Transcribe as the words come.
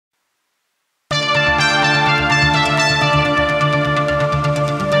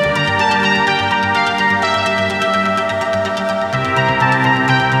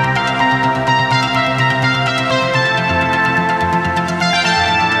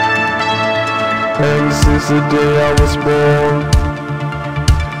Ever since the day I was born,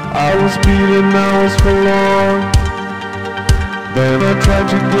 I was beaten, I was forlorn. Then I tried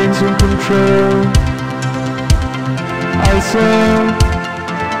to gain some control. I said,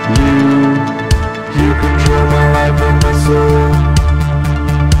 you control my life and my soul.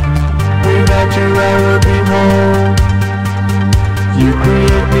 Without you I would be whole. You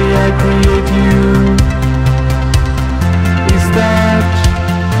create me, I create you. Is that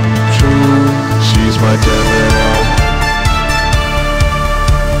true? She's my general.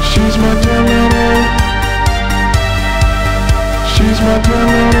 She's my general. She's my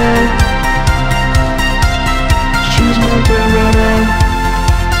general. She's my general.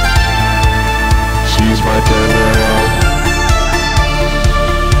 She's my general.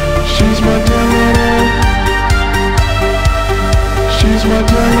 She's my general. She's my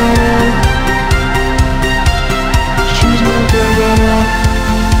general. She's my general.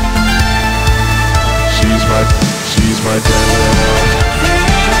 She's my general.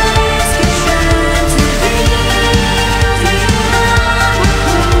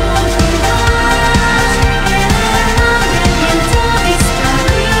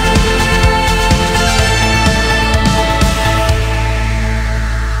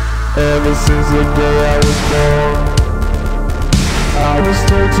 Ever since the day I was born, I was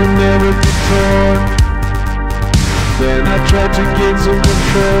told to never be torn. Then I tried to gain some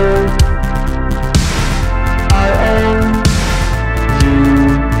control. I own you.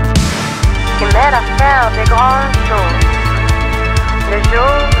 Tu m'aides à faire des grandes choses. Le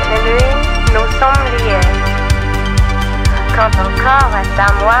jour, la nuit, nous sommes liés. Quand ton corps est à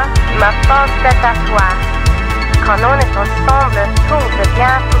moi, ma force est à toi. Quand on est ensemble, tout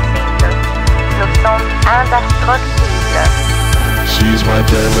devient possible. Nous sommes indéstructibles. She's my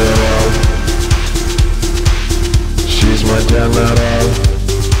general. She's my general.